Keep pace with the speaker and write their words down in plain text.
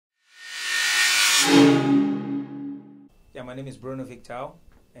Yeah, my name is Bruno Victal,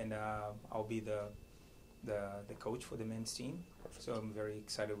 and I'll be the coach for the men's team. So I'm very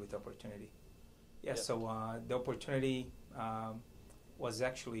excited with the opportunity. Yeah, so the opportunity was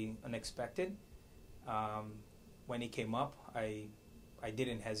actually unexpected. When it came up, I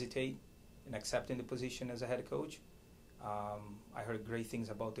didn't hesitate in accepting the position as a head coach. I heard great things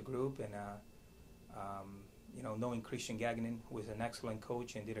about the group, and knowing Christian Gagnon was an excellent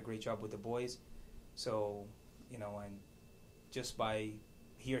coach and did a great job with the boys. So, and just by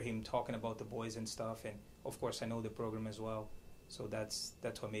hear him talking about the boys and stuff, and of course I know the program as well. So that's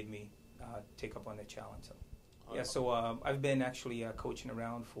what made me take up on the challenge. So, yeah, so I've been actually coaching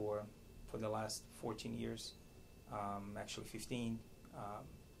around for the last 14 years, actually 15.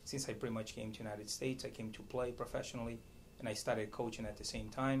 Since I pretty much came to the United States, I came to play professionally, and I started coaching at the same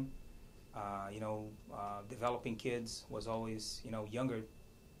time. Developing kids was always, younger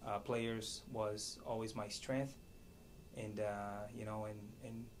players was always my strength. And,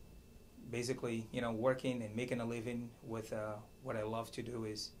 and basically, working and making a living with what I love to do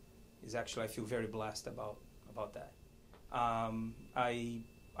is actually, I feel very blessed about that.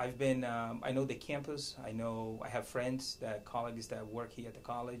 I've been, I know the campus. I have friends, colleagues that work here at the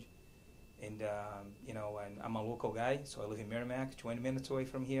college. And, and I'm a local guy, so I live in Merrimack, 20 minutes away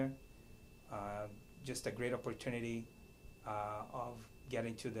from here. Just a great opportunity of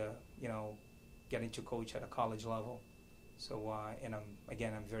getting to coach at a college level. So, and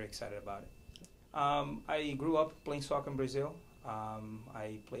I'm very excited about it. I grew up playing soccer in Brazil.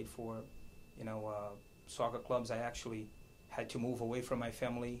 I played for, soccer clubs. I actually had to move away from my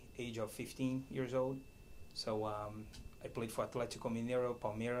family, age of 15 years old. So I played for Atlético Mineiro,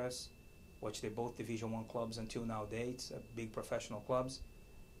 Palmeiras, which they're both Division I clubs until nowadays, big professional clubs.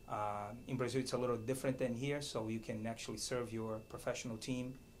 In Brazil, it's a little different than here, so you can actually serve your professional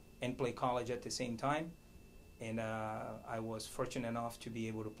team and play college at the same time. And I was fortunate enough to be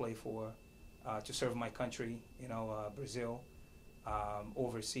able to play to serve my country, Brazil,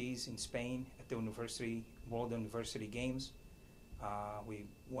 overseas in Spain at the World University Games. We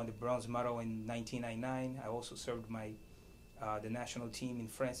won the bronze medal in 1999. I also served the national team in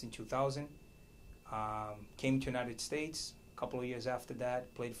France in 2000. Came to the United States a couple of years after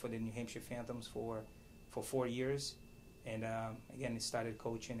that, played for the New Hampshire Phantoms for 4 years. And again, started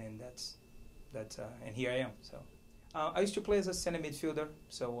coaching, and and here I am. So I used to play as a center midfielder,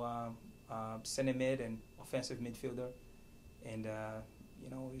 so center mid and offensive midfielder, and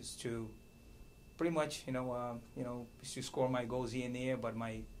used to pretty much used to score my goals here and there. But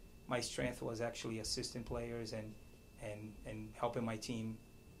my strength was actually assisting players and helping my team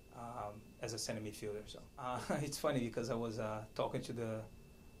as a center midfielder. So it's funny because I was talking to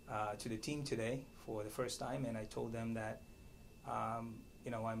the team today for the first time, and I told them that.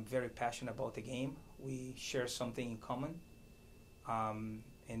 I'm very passionate about the game. We share something in common.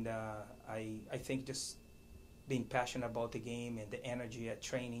 And I think just being passionate about the game and the energy at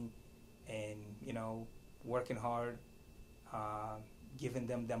training and, working hard, giving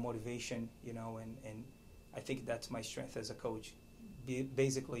them that motivation, and I think that's my strength as a coach.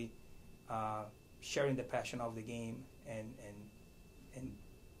 Basically, sharing the passion of the game, and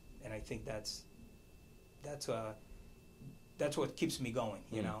I think that's what keeps me going,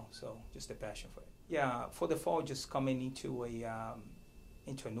 So just the passion for it. Yeah, for the fall, just coming into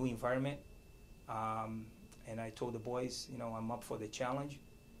a new environment, and I told the boys, I'm up for the challenge,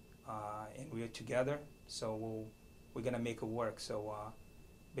 and we're together, so we're gonna make it work. So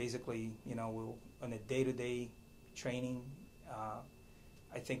basically, we'll on a day-to-day training.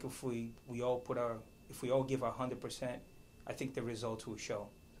 I think if we all give our 100%, I think the results will show.